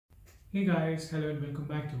Hey guys, hello and welcome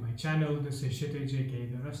back to my channel. This is Kshitij aka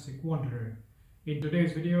the Rustic Wanderer. In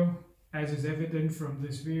today's video, as is evident from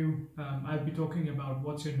this view, I'll be talking about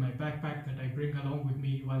what's in my backpack that I bring along with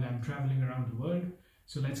me while I'm traveling around the world.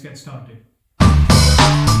 So let's get started.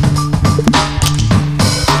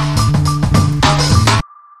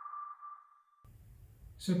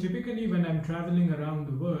 So typically when I'm traveling around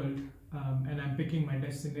the world and I'm picking my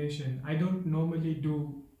destination, I don't normally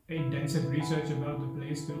do intensive research about the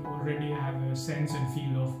place to already have a sense and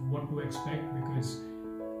feel of what to expect, because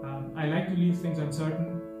I like to leave things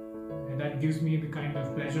uncertain, and that gives me the kind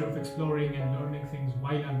of pleasure of exploring and learning things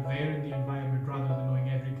while I'm there in the environment rather than knowing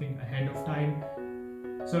everything ahead of time.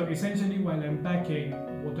 So essentially while I'm packing,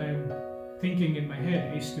 what I'm thinking in my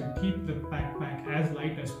head is to keep the backpack as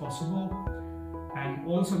light as possible and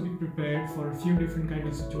also be prepared for a few different kind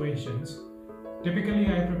of situations. Typically,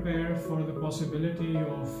 I prepare for the possibility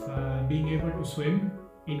of being able to swim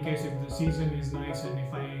in case if the season is nice and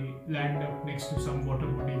if I land up next to some water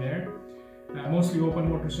body there. Mostly open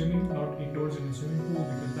water swimming, not indoors in a swimming pool,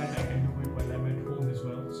 because that I can do it while I'm at home as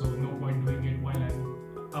well. So no point doing it while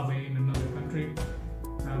I'm away in another country.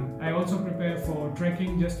 I also prepare for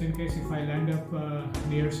trekking just in case if I land up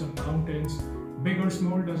near some mountains. Big or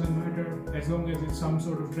small doesn't matter, as long as it's some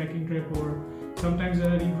sort of trekking trip, or sometimes there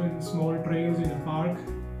are even small trails in a park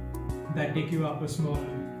that take you up a small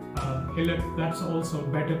hillock. That's also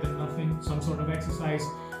better than nothing, some sort of exercise.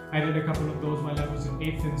 I did a couple of those while I was in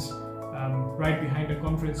Athens. Right behind the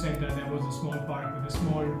conference center there was a small park with a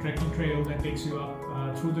small trekking trail that takes you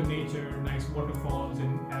up through the nature, nice waterfalls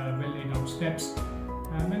and well laid out steps.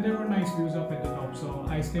 And there were nice views up at the top, so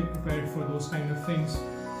I stay prepared for those kind of things.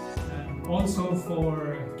 Also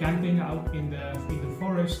for camping out in the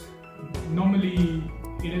forest, normally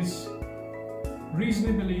it is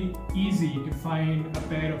reasonably easy to find a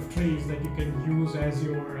pair of trees that you can use as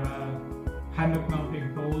your hammock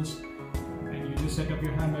mounting poles, and you just set up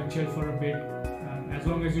your hammock, chill for a bit. As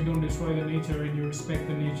long as you don't destroy the nature and you respect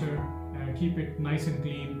the nature, keep it nice and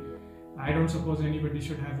clean. I don't suppose anybody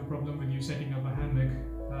should have a problem with you setting up a hammock.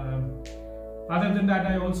 Other than that,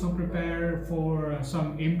 I also prepare for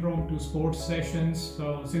some impromptu sports sessions.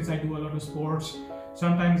 So since I do a lot of sports,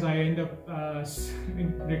 sometimes I end up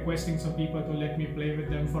requesting some people to let me play with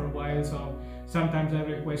them for a while. So sometimes I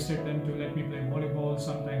requested them to let me play volleyball,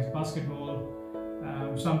 sometimes basketball,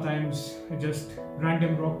 sometimes just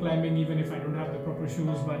random rock climbing, even if I don't have the proper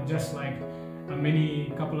shoes, but just like a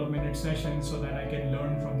mini couple of minute session so that I can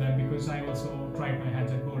learn from them, because I also tried my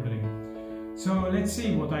hands at bouldering. So let's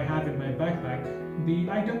see what I have in my backpack.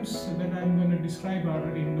 The items that I'm going to describe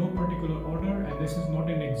are in no particular order, and this is not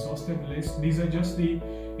an exhaustive list. These are just the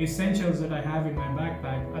essentials that I have in my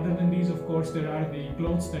backpack. Other than these, of course, there are the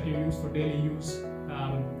clothes that you use for daily use,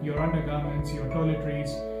 your undergarments, your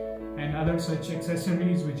toiletries, and other such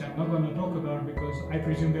accessories which I'm not going to talk about because I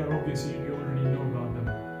presume they're obvious and you already know about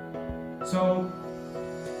them. So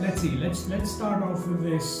let's see, let's start off with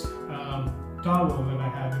this towel that I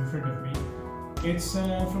have in front of me. It's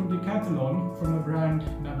from Decathlon, from a brand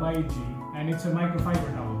Nabaiji, and it's a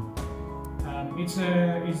microfiber towel. It's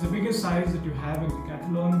the biggest size that you have in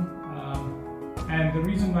Decathlon, and the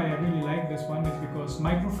reason why I really like this one is because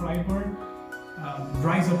microfiber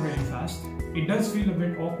dries up really fast. It does feel a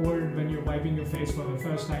bit awkward when you're wiping your face for the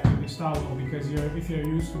first time with this towel, because if you're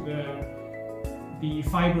used to the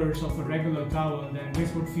fibers of a regular towel, then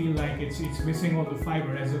this would feel like it's missing all the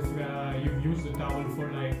fiber, as if you've used the towel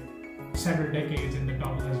for like several decades and the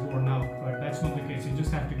towel has worn out. But that's not the case, you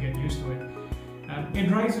just have to get used to it. It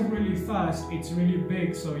dries up really fast, it's really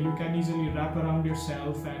big, so you can easily wrap around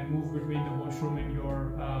yourself and move between the washroom and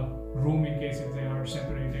your room in case if they are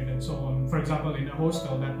separated and so on. For example, in a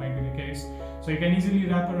hostel that might be the case. So you can easily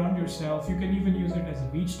wrap around yourself. You can even use it as a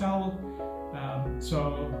beach towel.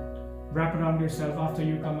 So wrap around yourself after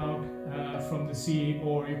you come out from the sea,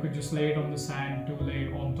 or you could just lay it on the sand to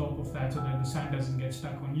lay on top of that so that the sand doesn't get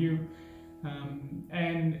stuck on you.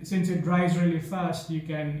 And since it dries really fast, you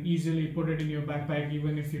can easily put it in your backpack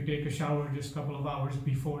even if you take a shower just a couple of hours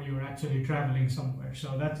before you're actually traveling somewhere.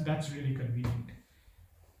 So that's really convenient.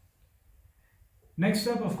 Next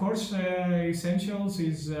up, of course, essentials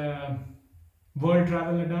is world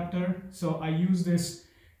travel adapter. So I use this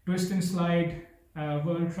twist and slide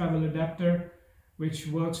world travel adapter, which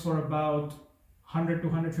works for about 100 to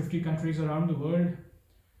 150 countries around the world.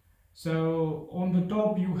 So on the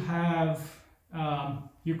top you have,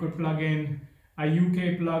 you could plug in a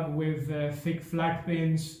UK plug with thick flat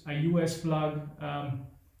pins, a US plug,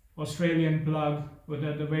 Australian plug with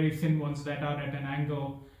the very thin ones that are at an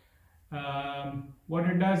angle, What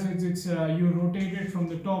it does is you rotate it from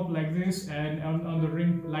the top like this, and on the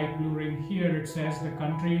ring, light blue ring here, it says the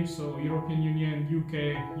country, so European Union,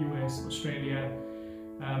 UK, US, Australia,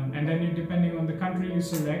 and then depending on the country you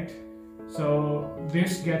select. So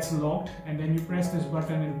this gets locked, and then you press this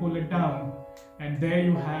button and pull it down, and there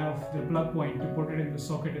you have the plug point to put it in the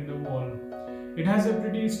socket in the wall. It has a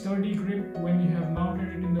pretty sturdy grip when you have mounted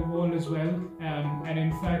it in the wall as well, and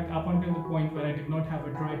in fact up until the point where I did not have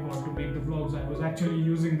a tripod to make the vlogs, I was actually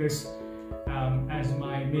using this as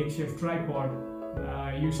my makeshift tripod.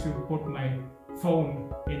 I used to put my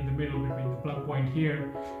phone in the middle between the plug point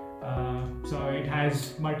here, so it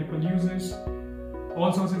has multiple uses.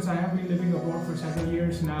 Also, since I have been living abroad for several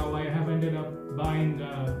years now, I have ended up buying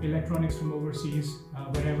electronics from overseas,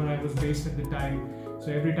 wherever I was based at the time.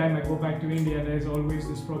 So every time I go back to India, there's always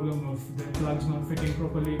this problem of the plugs not fitting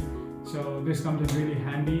properly. So this comes in really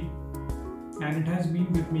handy, and it has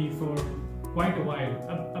been with me for quite a while.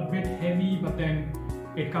 A bit heavy, but then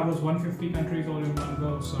it covers 150 countries all in one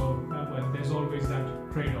go. So well, there's always that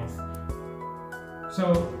trade-off.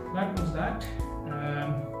 So that was that.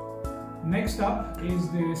 Next up is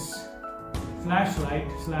this flashlight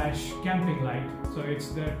slash camping light. So it's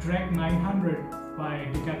the Trek 900 by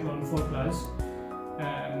Decathlon 4 Plus.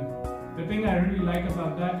 The thing I really like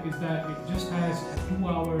about that is that it just has a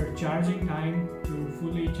 2-hour charging time to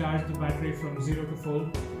fully charge the battery from 0 to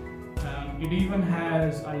full. It even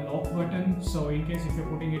has a lock button, so in case if you're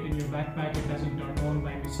putting it in your backpack, it doesn't turn on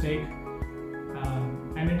by mistake.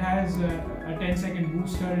 And it has a 10-second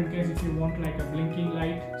booster in case if you want like a blinking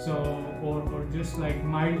light, so or just like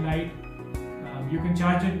mild light. You can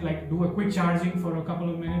charge it, like do a quick charging for a couple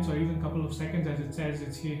of minutes or even a couple of seconds, as it says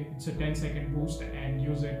it's here. It's a 10-second boost, and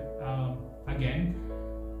use it again.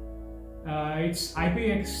 It's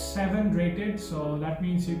IPX7 rated, so that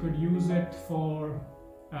means you could use it for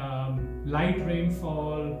light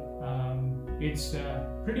rainfall. It's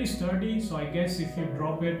pretty sturdy, so I guess if you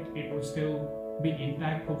drop it, it would still be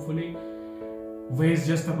intact, hopefully. Weighs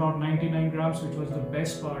just about 99 grams, which was the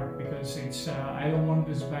best part, because it's I don't want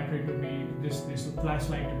this battery to be this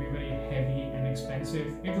flashlight to be very heavy and expensive.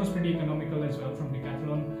 It was pretty economical as well from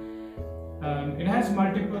Decathlon. It has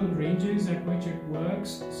multiple ranges at which it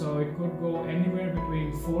works, so it could go anywhere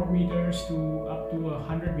between 4 meters to up to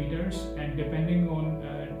 100 meters, and depending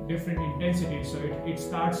on different intensities. So it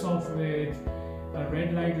starts off with a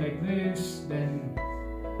red light like this, then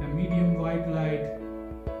a medium white light,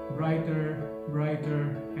 brighter,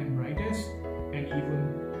 and brightest, and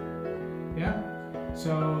even, yeah.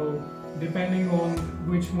 So depending on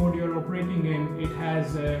which mode you're operating in, it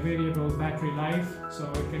has a variable battery life, so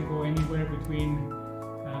it can go anywhere between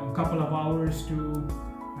a couple of hours to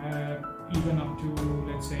even up to,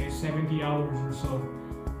 let's say, 70 hours or so.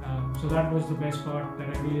 So that was the best part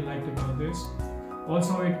that I really liked about this.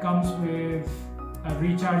 Also, it comes with a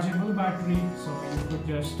rechargeable battery, so you could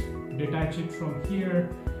just detach it from here,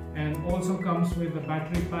 and also comes with a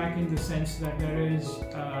battery pack in the sense that there is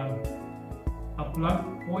a plug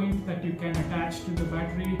point that you can attach to the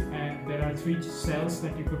battery, and there are 3 cells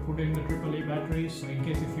that you could put in the AAA battery. So in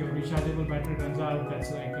case if your rechargeable battery runs out,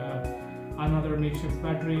 that's like another makeshift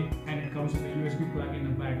battery, and it comes with a USB plug in a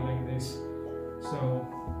bag like this. So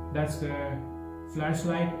that's the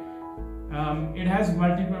flashlight. It has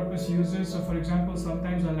multi-purpose uses. So for example,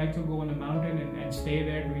 sometimes I like to go on a mountain and stay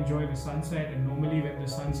there to enjoy the sunset, and normally when the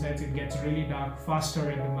sun sets, it gets really dark faster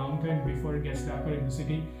in the mountain before it gets darker in the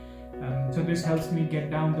city. So this helps me get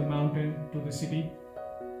down the mountain to the city,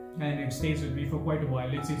 and it stays with me for quite a while.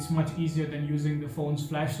 It's much easier than using the phone's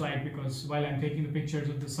flashlight, because while I'm taking the pictures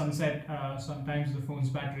of the sunset, sometimes the phone's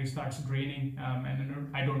battery starts draining, and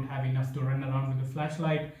I don't have enough to run around with the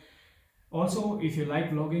flashlight. Also, if you like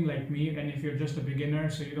vlogging like me, and if you're just a beginner,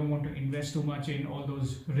 so you don't want to invest too much in all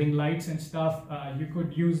those ring lights and stuff, you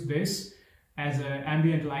could use this as an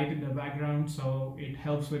ambient light in the background, so it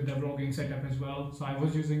helps with the vlogging setup as well. So I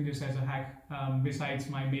was using this as a hack besides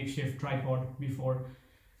my makeshift tripod before.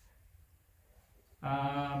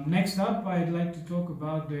 Next up, I'd like to talk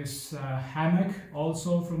about this hammock,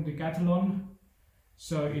 also from Decathlon.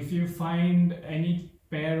 So if you find any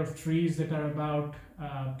pair of trees that are about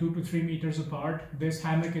 2 to 3 meters apart, this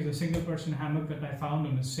hammock is a single person hammock that I found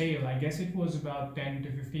on a sale. I guess it was about 10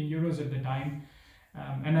 to 15 euros at the time.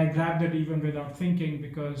 And I grabbed it even without thinking,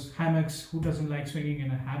 because hammocks, who doesn't like swinging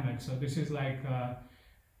in a hammock? So this is like,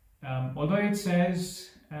 although it says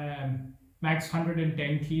max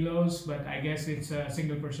 110 kilos, but I guess it's a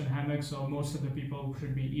single person hammock, so most of the people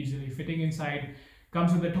should be easily fitting inside.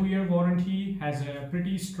 Comes with a 2-year warranty, has a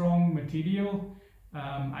pretty strong material,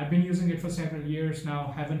 I've been using it for several years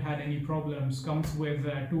now, haven't had any problems. Comes with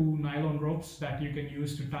 2 nylon ropes that you can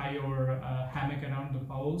use to tie your hammock around the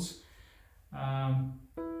poles.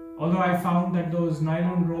 Although I found that those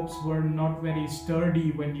nylon ropes were not very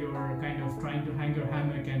sturdy when you're kind of trying to hang your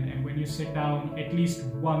hammock, and when you sit down, at least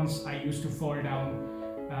once I used to fall down.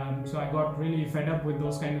 So I got really fed up with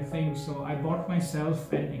those kind of things. So I bought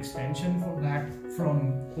myself an extension for that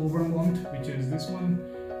from Overmont, which is this one.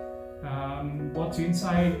 What's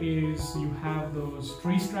inside is you have those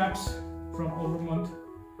tree straps from Overmont,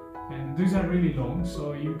 and these are really long,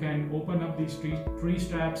 so you can open up these tree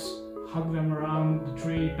straps, hug them around the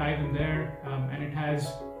tree, tie them there, and it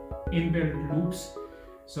has inbuilt loops.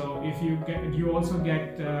 So if you also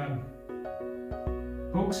get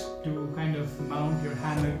hooks to kind of mount your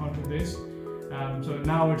hammock onto this. So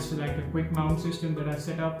now it's like a quick mount system that I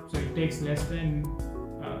set up, so it takes less than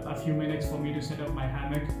a few minutes for me to set up my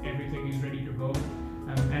hammock. Everything is ready to go,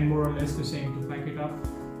 and more or less the same to pack it up.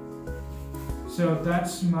 So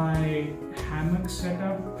that's my hammock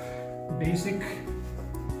setup, basic.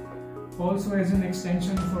 Also, as an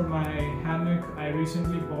extension for my hammock, I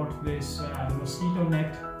recently bought this mosquito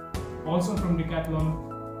net, also from Decathlon.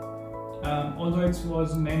 Although it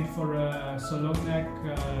was meant for a solo neck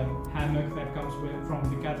hammock that comes from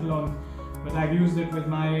Decathlon, but I've used it with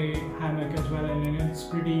my hammock as well, and it's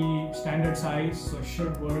pretty standard size, so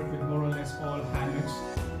should work with more or less all hammocks.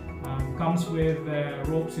 Comes with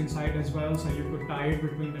ropes inside as well, so you could tie it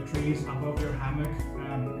between the trees above your hammock,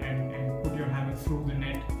 and put your hammock through the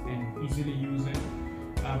net and easily use it.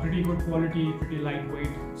 Pretty good quality, pretty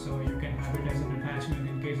lightweight, so you can have it as an attachment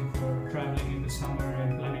in case if you're traveling in the summer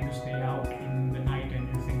and planning to stay out in the night and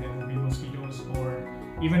you think there will be mosquitoes, or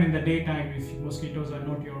even in the daytime if mosquitoes are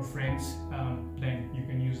not your friends, then you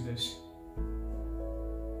can use this.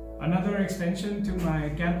 Another extension to my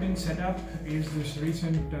camping setup is this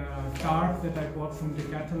recent tarp that I bought from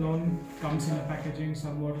Decathlon. Comes in a packaging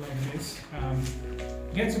somewhat like this.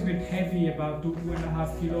 Gets a bit heavy, about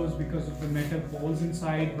 2.5 kilos because of the metal poles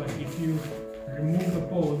inside, but if you remove the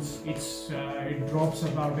poles, it drops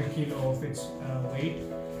about a kilo of its weight.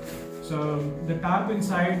 So the tarp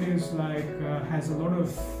inside is like has a lot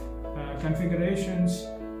of configurations.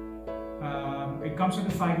 It comes with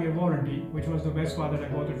a 5-year warranty, which was the best part that I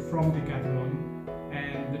bought it from Decathlon,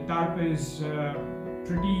 and the tarp is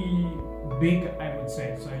pretty big, I would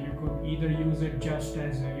say. So you could either use it just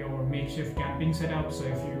as your makeshift camping setup, so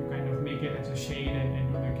if you kind of make it as a shade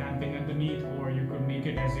and do the camping underneath, or you could make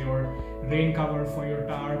it as your rain cover for your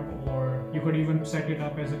tarp, or you could even set it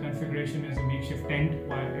up as a configuration as a makeshift tent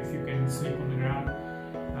if you can sleep on the ground.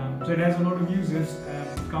 So it has a lot of uses.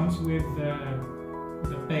 It comes with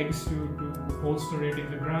the pegs to bolster it in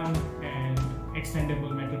the ground, and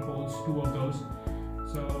extendable metal poles, 2 of those.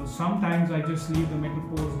 So sometimes I just leave the metal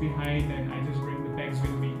poles behind and I just bring the pegs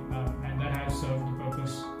with me, and that has served the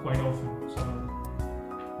purpose quite often. So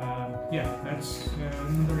yeah, that's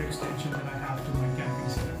another extension that I have to my camping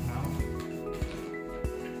setup now.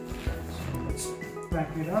 So let's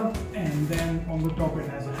pack it up, and then on the top it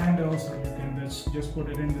has a handle, so you can just put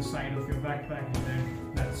it in the side of your backpack, and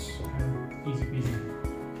then that's easy peasy.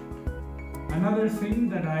 Another thing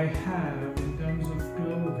that I have in terms of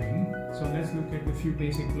clothing, so let's look at the few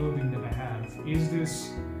basic clothing that I have, is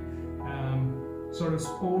this sort of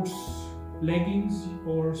sports leggings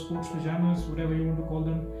or sports pajamas, whatever you want to call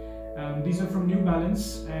them. These are from New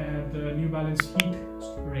Balance, the New Balance Heat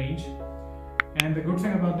range. And the good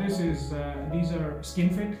thing about this is these are skin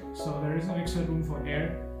fit, so there is no extra room for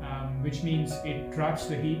air, which means it traps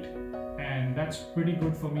the heat, and that's pretty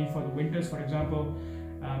good for me for the winters. For example,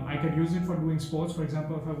 I could use it for doing sports, for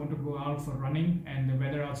example, if I want to go out for running and the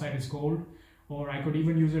weather outside is cold, or I could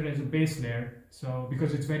even use it as a base layer. So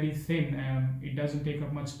because it's very thin, it doesn't take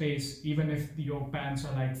up much space. Even if your pants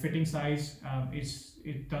are like fitting size,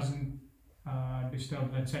 it doesn't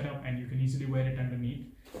disturb that setup, and you can easily wear it underneath.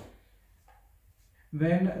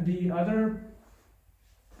 Then the other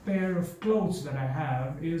pair of clothes that I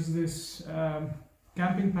have is this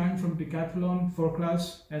camping pant from Decathlon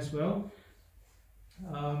 4-class as well.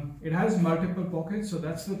 It has multiple pockets, so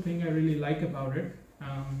that's the thing I really like about it.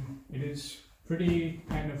 It is pretty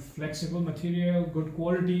kind of flexible material, good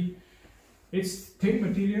quality. It's thin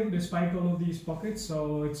material despite all of these pockets,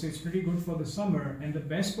 so it's pretty good for the summer. And the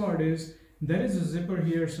best part is there is a zipper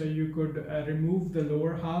here, so you could remove the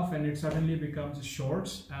lower half and it suddenly becomes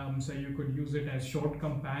shorts, so you could use it as short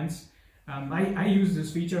come pants. I used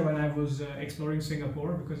this feature when I was exploring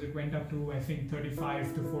Singapore, because it went up to I think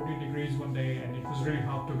 35 to 40 degrees one day, and it was really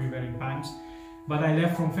hard to be wearing pants. But I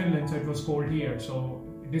left from Finland, so it was cold here, so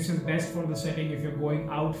this is best for the setting if you're going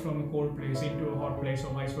out from a cold place into a hot place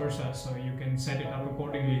or vice versa, so you can set it up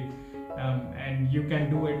accordingly. And you can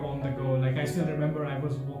do it on the go. Like I still remember I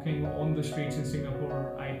was walking on the streets in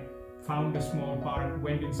Singapore. I found a small park,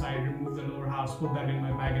 went inside, removed the lower house, put that in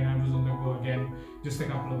my bag, and I was on the go again, just a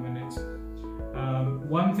couple of minutes.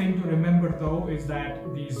 One thing to remember though is that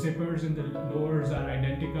the zippers and the lowers are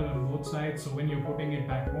identical on both sides, so when you're putting it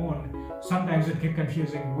back on, sometimes it gets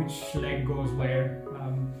confusing which leg goes where,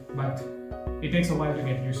 but it takes a while to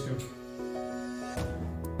get used to.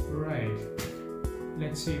 Right,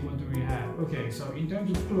 let's see, what do we have? Okay, so in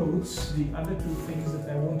terms of clothes, the other two things that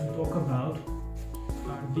I want to talk about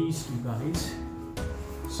are these two guys.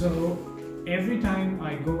 So every time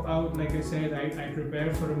I go out, like I said, I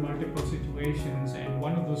prepare for multiple situations, and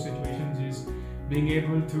one of those situations is being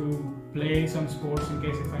able to play some sports in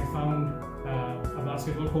case if I found a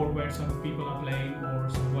basketball court where some people are playing, or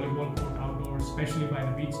some volleyball court outdoors, especially by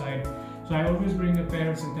the beach side. So I always bring a pair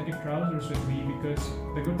of synthetic trousers with me, because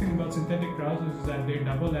the good thing about synthetic trousers is that they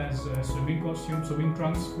double as swimming costumes, swimming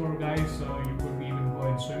trunks for guys, so you could even go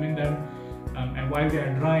and swim in them. And while they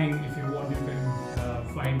are drying, if you want, you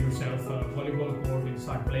can find yourself a volleyball court and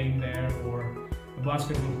start playing there, or a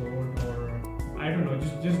basketball court, or I don't know,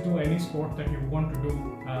 just do any sport that you want to do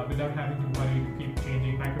without having to worry to keep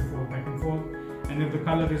changing back and forth, back and forth. And if the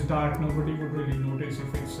color is dark, nobody would really notice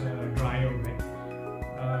if it's dry or wet.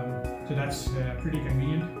 So that's pretty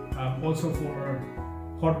convenient. Also for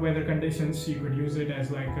hot weather conditions, you could use it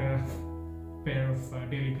as like a pair of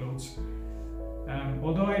daily clothes.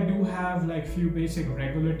 Although I do have like few basic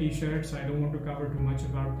regular t-shirts, I don't want to cover too much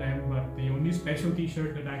about them, but the only special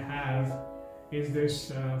t-shirt that I have is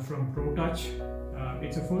this from ProTouch.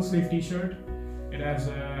 It's a full sleeve t-shirt. It has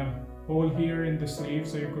a hole here in the sleeve,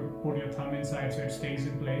 so you could put your thumb inside so it stays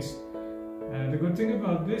in place. The good thing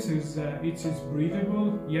about this is it's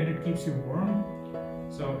breathable, yet it keeps you warm.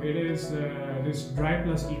 So it is this Dry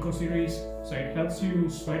Plus Eco Series, so it helps you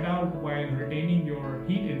sweat out while retaining your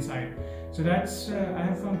heat inside. So that's I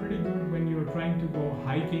have found pretty good when you're trying to go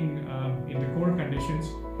hiking in the cold conditions,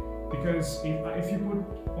 because if you put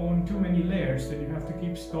on too many layers, then you have to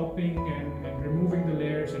keep stopping and removing the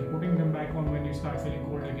layers and putting them back on when you start feeling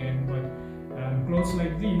cold again. But clothes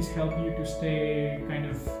like these help you to stay kind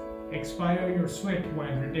of expire your sweat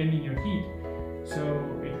while retaining your heat. So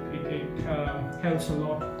it helps a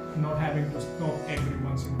lot not having to stop every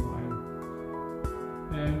once in a while.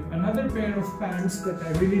 Another pair of pants that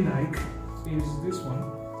I really like is this one,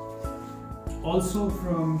 also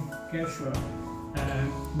from Quechua.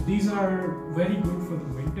 These are very good for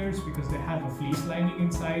the winters because they have a fleece lining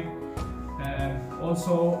inside.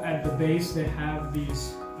 Also at the base they have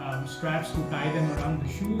these straps to tie them around the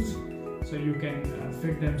shoes, so you can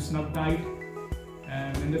fit them snug tight.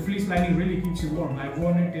 And the fleece lining really keeps you warm. I've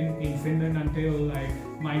worn it in Finland until like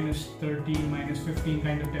 -30, -15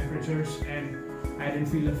 kind of temperatures, and I didn't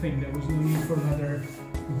feel a thing. There was no need for another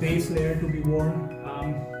base layer to be worn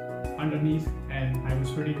underneath, and I was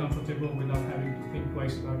pretty comfortable without having to think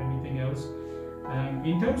twice about anything else.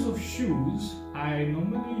 In terms of shoes, I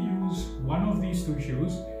normally use one of these two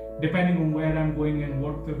shoes, depending on where I'm going and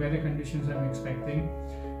what the weather conditions I'm expecting.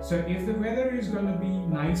 So if the weather is going to be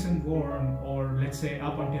nice and warm, or let's say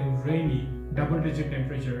up until rainy, double-digit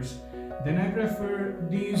temperatures, then I prefer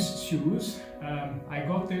these shoes. I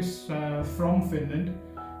got this from Finland.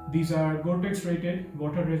 These are Gore-Tex rated,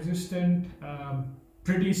 water-resistant,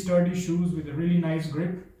 pretty sturdy shoes with a really nice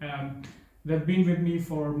grip. They've been with me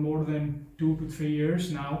for more than 2 to 3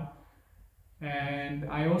 years now. And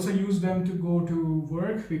I also use them to go to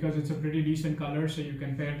work because it's a pretty decent color, so you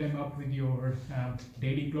can pair them up with your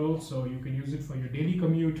daily clothes, so you can use it for your daily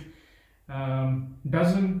commute.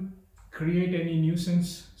 Doesn't create any nuisance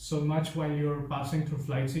so much while you're passing through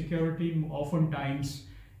flight security. Oftentimes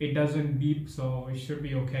it doesn't beep, so it should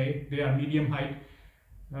be okay. They are medium height.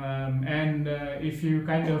 If you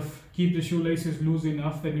kind of keep the shoelaces loose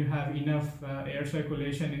enough, then you have enough air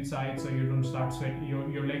circulation inside, so you don't start sweating,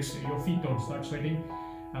 your feet don't start sweating.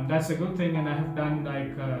 That's a good thing, and I have done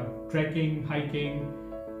like trekking, hiking,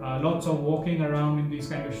 lots of walking around in these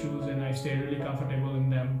kind of shoes, and I stay really comfortable in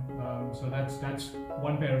them. So that's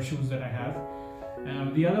one pair of shoes that I have.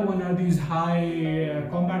 The other one are these high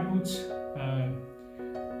combat boots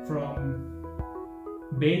from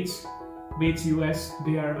Bates US.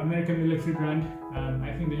 They are American military brand.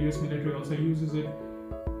 I think the US military also uses it.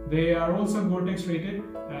 They are also Gore-Tex rated.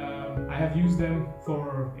 I have used them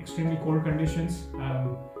for extremely cold conditions.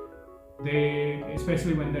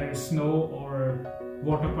 Especially when there is snow or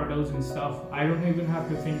water puddles and stuff, I don't even have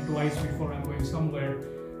to think twice before I'm going somewhere.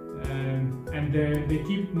 and they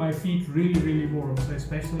keep my feet really warm, so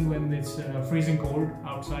especially when it's freezing cold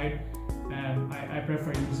outside. I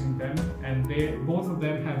prefer using them, and both of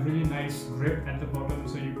them have really nice grip at the bottom,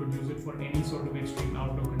 so you could use it for any sort of extreme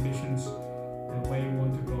outdoor conditions where you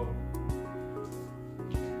want to go.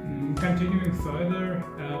 Continuing further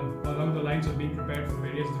along the lines of being prepared for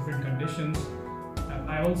various different conditions,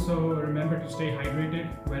 I also remember to stay hydrated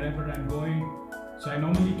wherever I'm going. So I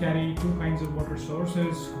normally carry two kinds of water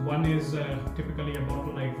sources. One is typically a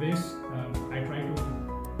bottle like this. I try to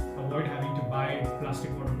avoid having to buy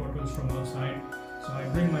plastic water bottles from outside. So I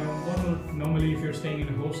bring my own bottle. Normally, if you're staying in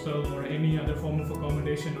a hostel or any other form of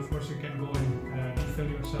accommodation, of course you can go and refill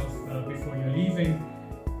yourself before you're leaving.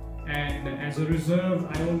 And as a reserve,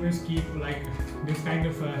 I always keep like this kind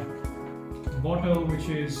of a bottle, which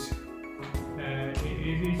is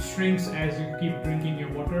it shrinks as you keep drinking your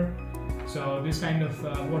water. So this kind of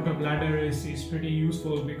water bladder is pretty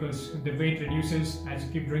useful because the weight reduces as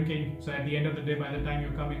you keep drinking. So at the end of the day, by the time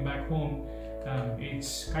you're coming back home,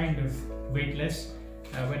 it's kind of weightless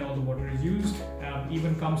when all the water is used.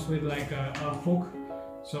 Even comes with like a hook,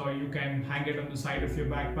 so you can hang it on the side of your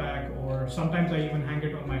backpack, or sometimes I even hang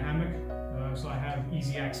it on my hammock, so I have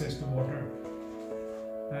easy access to water.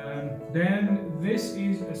 Then this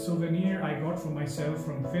is a souvenir I got for myself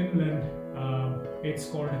from Finland. It's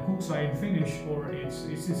called a cuisines finish, or it's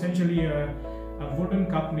essentially a wooden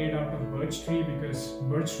cup made out of birch tree, because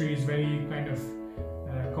birch tree is very kind of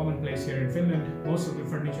commonplace here in Finland. Most of the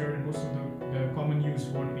furniture and most of the common use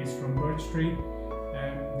wood is from birch tree.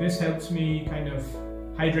 This helps me kind of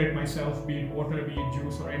hydrate myself, be it water, be it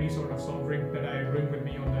juice, or any sort of soft drink that I bring with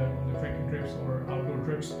me on the trekking trips or outdoor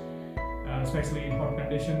trips. Especially in hot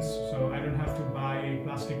conditions, so I don't have to buy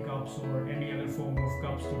plastic cups or any other form of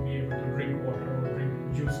cups to be able to drink water or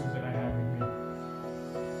drink juices that I have with me.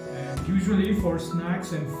 And usually for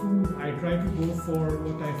snacks and food, I try to go for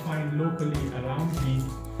what I find locally around me,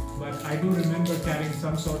 but I do remember carrying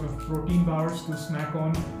some sort of protein bars to snack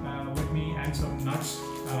on with me, and some nuts,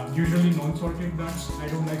 usually non-salted nuts. I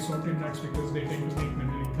don't like salted nuts because they tend to make me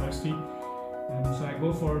really thirsty. So I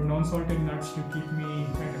go for non-salted nuts to keep me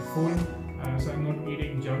kind of full, so I'm not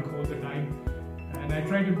eating junk all the time. And I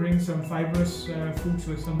try to bring some fibrous fruits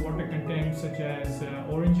with some water content, such as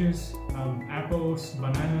oranges, apples,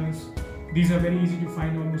 bananas. These are very easy to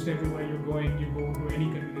find almost everywhere you're going. You go to any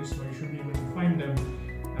convenience store, you should be able to find them.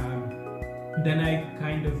 Then I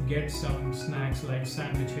kind of get some snacks like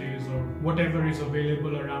sandwiches or whatever is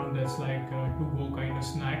available around that's like a to-go kind of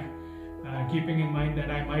snack. Keeping in mind that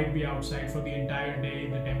I might be outside for the entire day,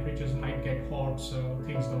 the temperatures might get hot, so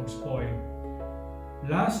things don't spoil.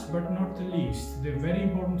 Last but not the least, the very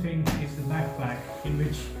important thing is the backpack, in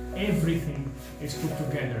which everything is put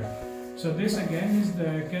together. So this again is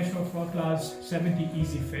the Class 70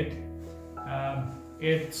 Easy Fit.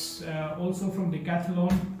 It's also from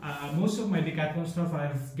Decathlon. Most of my Decathlon stuff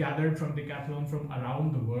I've gathered from Decathlon from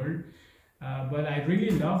around the world. But I really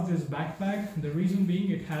love this backpack. The reason being,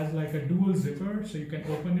 it has like a dual zipper, so you can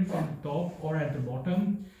open it from the top or at the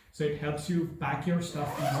bottom. So it helps you pack your stuff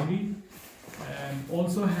easily.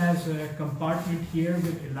 Also has a compartment here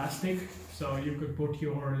with elastic, so you could put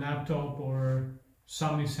your laptop or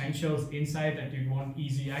some essentials inside that you want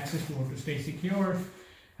easy access to or to stay secure.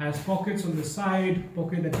 Has pockets on the side,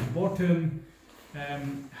 pocket at the bottom.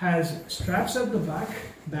 Has straps at the back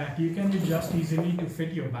that you can adjust easily to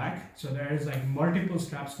fit your back. So there is like multiple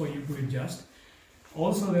straps for you to adjust.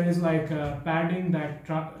 Also there is like padding that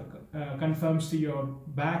confirms to your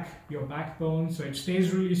backbone, so it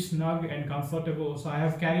stays really snug and comfortable. So I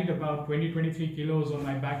have carried about 20-23 kilos on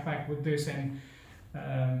my backpack with this, and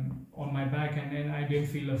on my back, and then I didn't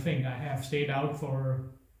feel a thing. I have stayed out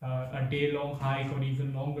for a day-long hike or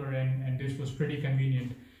even longer, and this was pretty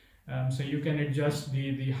convenient. So you can adjust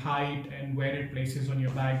the height and where it places on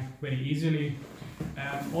your bag very easily.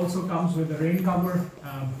 Also comes with a rain cover.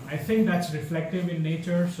 I think that's reflective in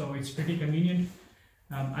nature, so it's pretty convenient.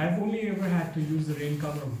 I've only ever had to use the rain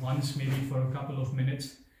cover once, maybe for a couple of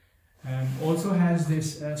minutes. Also has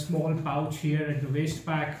this small pouch here at the waist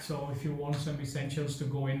pack, so if you want some essentials to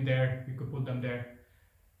go in there, you could put them there.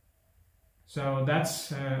 So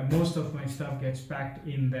that's most of my stuff gets packed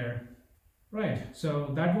in there. Right,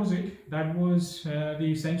 so that was it. That was the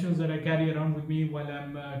essentials that I carry around with me while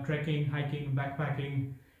I'm trekking, hiking,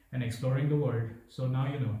 backpacking, and exploring the world. So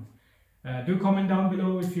now you know. Do comment down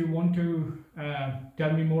below if you want to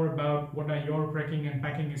tell me more about what are your trekking and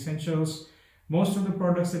packing essentials. Most of the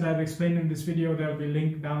products that I've explained in this video, they'll be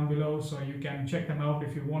linked down below, so you can check them out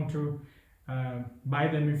if you want to. Buy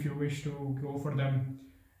them if you wish to go for them.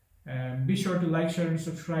 Be sure to like, share, and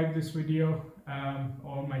subscribe this video.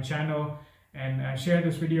 on my channel, and share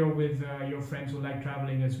this video with your friends who like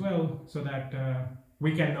traveling as well, so that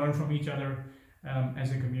we can learn from each other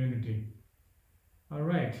as a community. All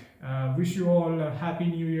right, wish you all a happy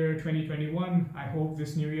New Year 2021. I hope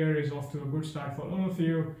this new year is off to a good start for all of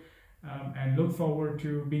you, and look forward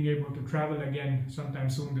to being able to travel again sometime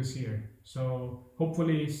soon this year. So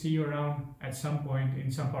hopefully see you around at some point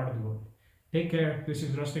in some part of the world. Take care. This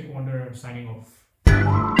is Rustic Wanderer signing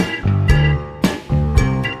off.